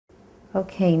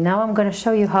Okay, now I'm going to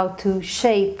show you how to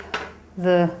shape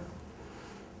the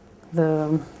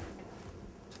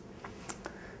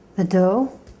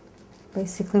dough.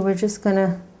 Basically, we're just going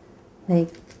to make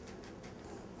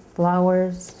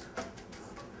flowers.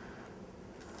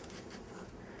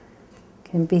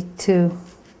 Can be 2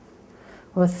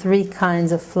 or 3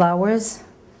 kinds of flowers.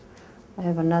 I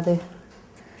have another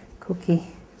cookie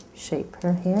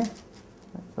shaper here,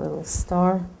 like a little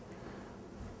star.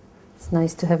 It's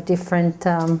nice to have different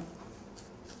a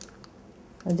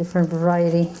different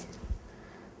variety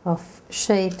of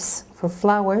shapes for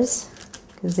flowers,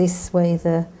 because this way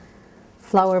the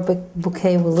flower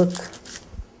bouquet will look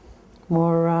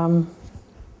more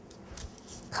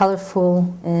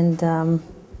colorful and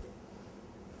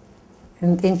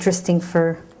interesting.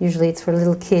 For usually it's for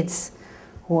little kids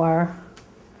who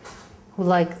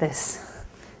like this.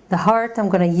 The heart I'm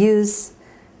going to use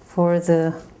for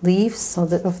the leaves of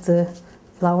the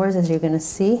flowers, as you're going to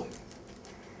see.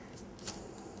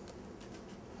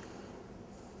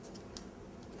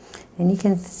 And you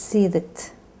can see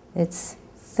that it's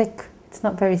thick. It's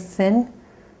not very thin.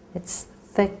 It's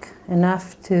thick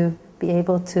enough to be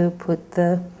able to put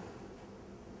the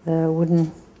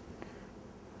wooden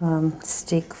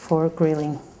stick for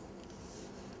grilling.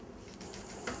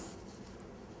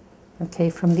 Okay,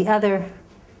 from the other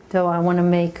dough I want to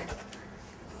make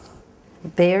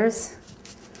bears,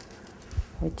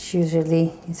 which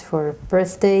usually is for a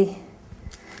birthday.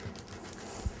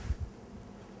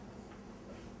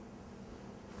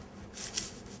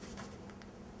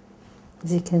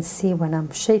 As you can see, when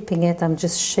I'm shaping it, I'm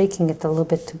just shaking it a little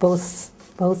bit to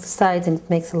both sides, and it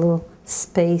makes a little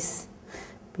space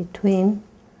between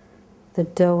the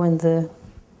dough and the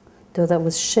dough that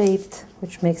was shaped,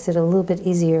 which makes it a little bit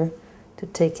easier to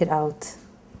take it out.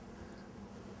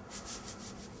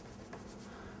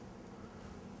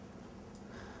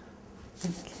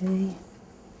 Okay,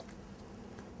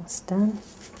 almost done.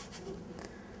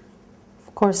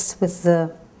 Of course, with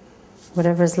the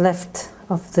whatever's left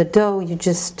of the dough, you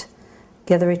just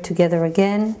gather it together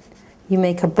again. You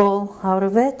make a ball out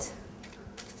of it,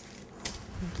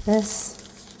 like this.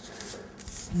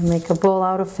 You make a ball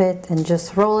out of it and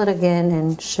just roll it again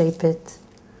and shape it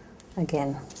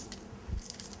again.